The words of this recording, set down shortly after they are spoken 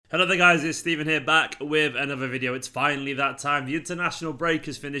Hello there guys, it's Stephen here back with another video. It's finally that time. The international break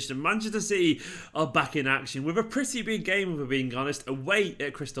has finished and Manchester City are back in action with a pretty big game, if we're being honest, away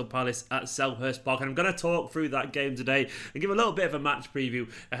at Crystal Palace at Selhurst Park. And I'm going to talk through that game today and give a little bit of a match preview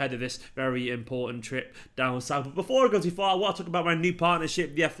ahead of this very important trip down south. But before I go too far, I want to talk about my new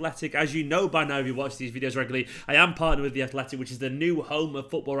partnership, The Athletic. As you know by now, if you watch these videos regularly, I am partnered with The Athletic, which is the new home of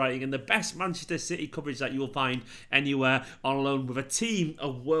football writing and the best Manchester City coverage that you will find anywhere on loan, with a team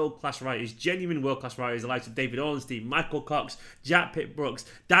of world-class writers, genuine world-class writers, the likes of David Ornstein, Michael Cox, Jack Pitt-Brooks,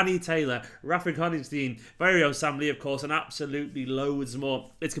 Danny Taylor, Rafa Coningstein, very own Sam Lee, of course, and absolutely loads more.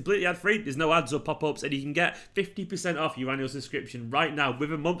 It's completely ad-free, there's no ads or pop-ups, and you can get 50% off your annual subscription right now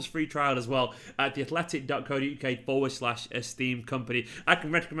with a month's free trial as well at theathletic.co.uk/esteemed company. I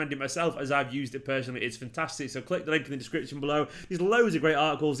can recommend it myself as I've used it personally. It's fantastic, so click the link in the description below. There's loads of great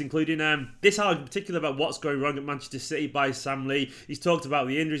articles, including this article in particular about what's going wrong at Manchester City by Sam Lee. He's talked about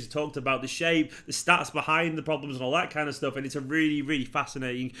the injuries, he's talked about the shape, the stats behind the problems and all that kind of stuff, and it's a really, really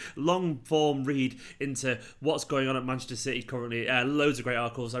fascinating long form read into what's going on at Manchester City currently. Loads of great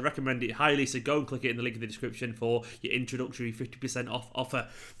articles. I recommend it highly, so go and click it in the link in the description for your introductory 50% off offer.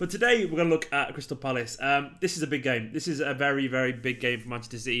 But today we're going to look at Crystal Palace. This is a big game. This is a very, very big game for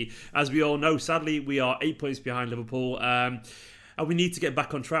Manchester City. As we all know, sadly, we are 8 points behind Liverpool. And we need to get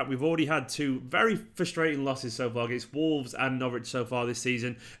back on track. We've already had two very frustrating losses so far against Wolves and Norwich so far this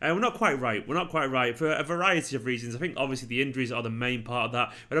season. And we're not quite right. We're not quite right for a variety of reasons. I think obviously the injuries are the main part of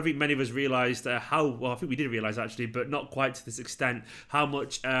that. I don't think many of us realised I think we did realise actually, but not quite to this extent, how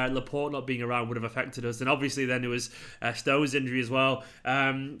much Laporte not being around would have affected us. And obviously then there was Stones' injury as well.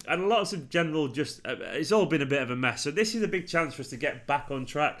 And lots of general it's all been a bit of a mess. So this is a big chance for us to get back on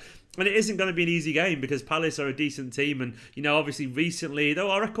track. And it isn't going to be an easy game because Palace are a decent team, and obviously recently,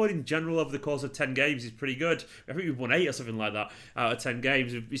 though our record in general over the course of 10 games is pretty good. I think we've won 8 or something like that out of 10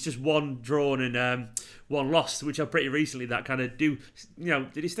 games. It's just one drawn and one lost, which are pretty recently that kind of did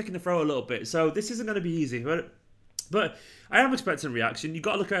he stick in the throw a little bit. So this isn't going to be easy, but I am expecting a reaction. You've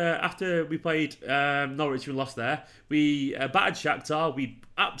got to look at after we played Norwich and lost there. We battered Shakhtar. We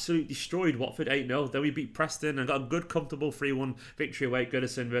absolutely destroyed Watford 8-0. Then we beat Preston and got a good, comfortable 3-1 victory away at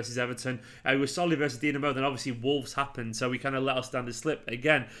Goodison versus Everton. We were solid versus Dinamo. Then obviously Wolves happened, so we kind of let our standards slip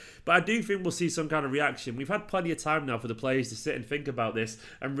again. But I do think we'll see some kind of reaction. We've had plenty of time now for the players to sit and think about this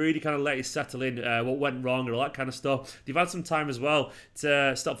and really kind of let it settle in, what went wrong and all that kind of stuff. They've had some time as well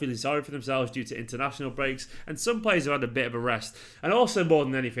to stop feeling sorry for themselves due to international breaks. And some players have had a bit of a rest. And also, more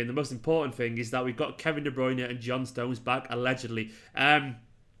than anything, the most important thing is that we've got Kevin De Bruyne and John Stones back, allegedly.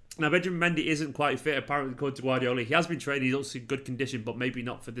 Now, Benjamin Mendy isn't quite fit, apparently, according to Guardiola. He has been training, he's also in good condition, but maybe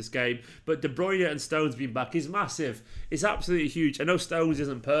not for this game. But De Bruyne and Stones being back is massive. It's absolutely huge. I know Stones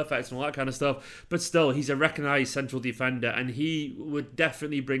isn't perfect and all that kind of stuff, but still, he's a recognised central defender, and he would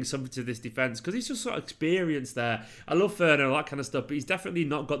definitely bring something to this defence, because he's just sort of experienced there. I love Ferner and all that kind of stuff, but he's definitely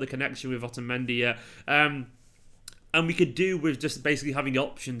not got the connection with Otamendi yet. And we could do with just basically having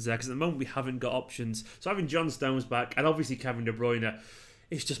options there, because at the moment we haven't got options. So having John Stones back, and obviously Kevin De Bruyne,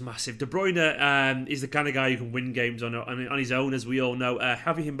 it's just massive. De Bruyne is the kind of guy who can win games on his own, as we all know.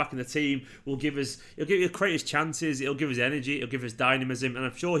 Having him back in the team will he'll create his chances, it'll give us energy, it'll give us dynamism, and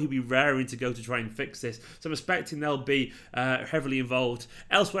I'm sure he'll be raring to go to try and fix this. So I'm expecting they'll be heavily involved.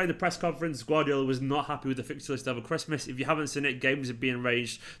 Elsewhere in the press conference, Guardiola was not happy with the fixture list over Christmas. If you haven't seen it, games are being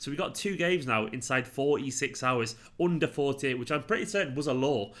arranged. So we've got 2 games now inside 46 hours, under 48, which I'm pretty certain was a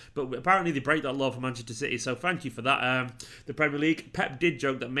law. But apparently they break that law for Manchester City, so thank you for that. The Premier League, Pep did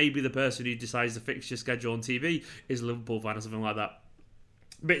joke that maybe the person who decides the fixture schedule on TV is a Liverpool fan or something like that.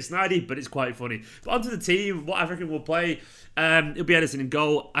 A bit snidey, but it's quite funny. But onto the team, what I reckon we'll play. It'll be Ederson in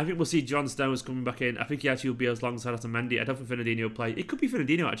goal. I think we'll see John Stones coming back in. I think he actually will be alongside Otamendi. I don't think Fernandinho will play. It could be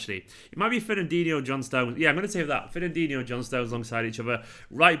Fernandinho, actually. It might be Fernandinho and John Stones. Yeah, I'm going to say that. Fernandinho and John Stones alongside each other.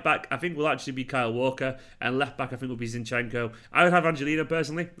 Right back, I think will actually be Kyle Walker. And left back, I think will be Zinchenko. I would have Angelino,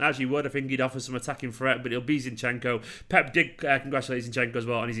 personally. I actually would. I think he'd offer some attacking threat, but it'll be Zinchenko. Pep did congratulate Zinchenko as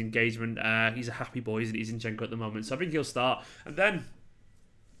well on his engagement. He's a happy boy, isn't he, Zinchenko at the moment. So I think he'll start. And then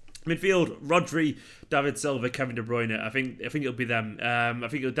midfield, Rodri, David Silva, Kevin De Bruyne. I think it'll be them. I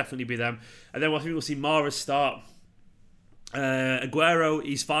think it'll definitely be them. And then I think we'll see Mahrez start. Aguero,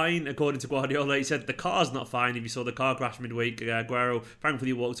 he's fine according to Guardiola. He said the car's not fine. If you saw the car crash midweek, Aguero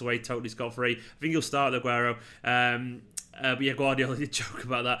thankfully walked away totally scot-free. I think he'll start Aguero. But yeah, Guardiola did joke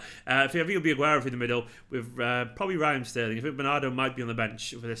about that. I think it'll be Aguero through the middle with probably Raheem Sterling. I think Bernardo might be on the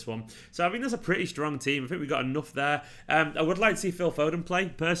bench for this one. So I think that's a pretty strong team. I think we've got enough there. I would like to see Phil Foden play.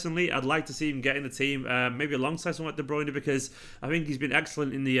 Personally, I'd like to see him get in the team, maybe alongside someone like De Bruyne, because I think he's been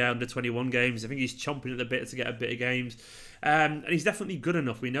excellent in the under-21 games. I think he's chomping at the bit to get a bit of games. And he's definitely good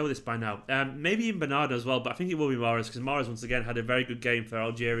enough. We know this by now. Maybe even Bernardo as well, but I think it will be Mahrez, because Mahrez once again had a very good game for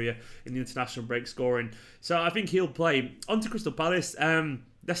Algeria in the international break, scoring. So I think he'll play. On to Crystal Palace.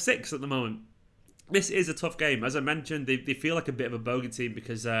 They're sixth at the moment. This is a tough game. As I mentioned, they feel like a bit of a bogey team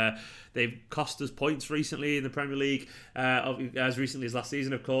because they've cost us points recently in the Premier League, as recently as last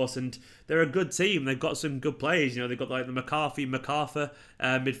season, of course. And they're a good team. They've got some good players. You know, they've got like the McArthur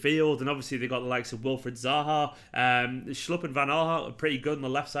midfield, and obviously they've got the likes of Wilfried Zaha. Schlupp and Van Aanholt are pretty good on the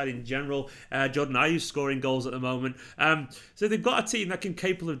left side in general. Jordan Ayew's scoring goals at the moment. So they've got a team that can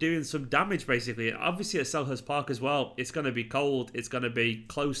capable of doing some damage, basically. And obviously at Selhurst Park as well, it's going to be cold. It's going to be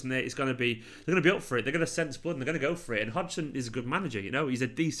close-knit. They're going to be up for it. They're going to sense blood and they're going to go for it. And Hodgson is a good manager, you know. He's a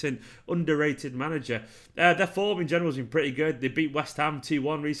decent, underrated manager. Their form in general has been pretty good. They beat West Ham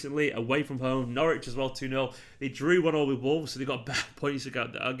 2-1 recently, away from home. Norwich as well 2-0. They drew 1-1 with Wolves, so they got better points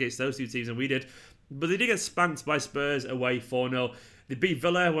against those two teams than we did. But they did get spanked by Spurs away 4-0. They beat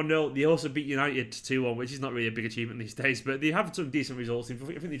Villa 1-0. They also beat United 2-1, which is not really a big achievement these days. But they have some decent results. I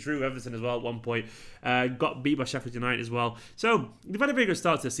think they drew Everton as well at one point. Got beat by Sheffield United as well. So they've had a very good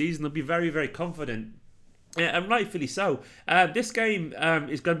start to the season. They'll be very, very confident. And rightfully so. This game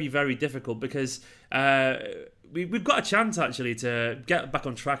is going to be very difficult because we've got a chance actually to get back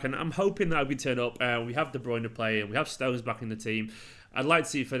on track, and I'm hoping that we turn up. We have De Bruyne to play, and we have Stones back in the team. I'd like to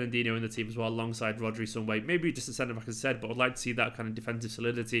see Fernandinho in the team as well, alongside Rodri some way. Maybe just a centre back, as I said, but I'd like to see that kind of defensive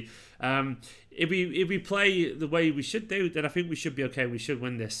solidity. If we play the way we should do, then I think we should be okay. We should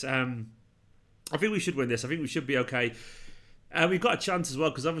win this. I think we should win this. I think we should be okay. We've got a chance as well,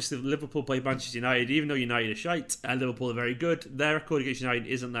 because obviously Liverpool play Manchester United. Even though United are shite and Liverpool are very good, their record against United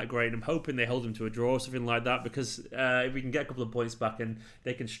isn't that great. And I'm hoping they hold them to a draw or something like that, because if we can get a couple of points back and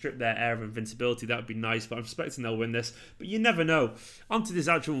they can strip their air of invincibility, that would be nice. But I'm expecting they'll win this. But you never know. On to this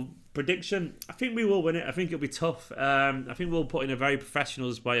actual prediction. I think we will win it. I think it'll be tough. I think we'll put in a very professional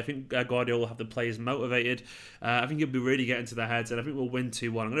display. I think Guardiola will have the players motivated. I think he'll be really getting to their heads, and I think we'll win 2-1.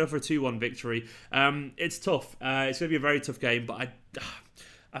 I'm going to go for a 2-1 victory. It's tough. It's going to be a very tough game, but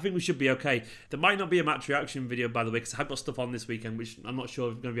I think we should be okay. There might not be a match reaction video, by the way, because I have got stuff on this weekend, which I'm not sure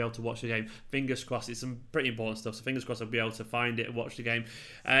if I'm going to be able to watch the game. Fingers crossed. It's some pretty important stuff, so fingers crossed I'll be able to find it and watch the game.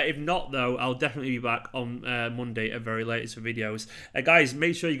 If not, though, I'll definitely be back on Monday at very latest for videos. Guys,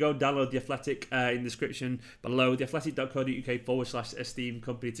 make sure you go and download The Athletic in the description below. theathletic.co.uk/esteem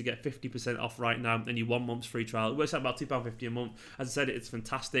company to get 50% off right now and your 1 month's free trial. It works out about £2.50 a month. As I said, it's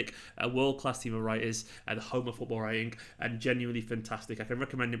fantastic. A world-class team of writers, the home of football writing, and genuinely fantastic. I can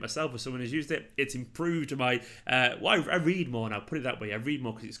recommend it myself as someone who's used it. It's improved my I read more now, put it that way. I read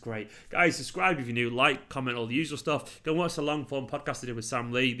more because it's great. Guys, subscribe if you're new, like, comment, all the usual stuff. Go and watch the long form podcast I did with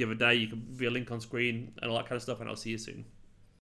Sam Lee the other day. You can be a link on screen and all that kind of stuff, and I'll see you soon.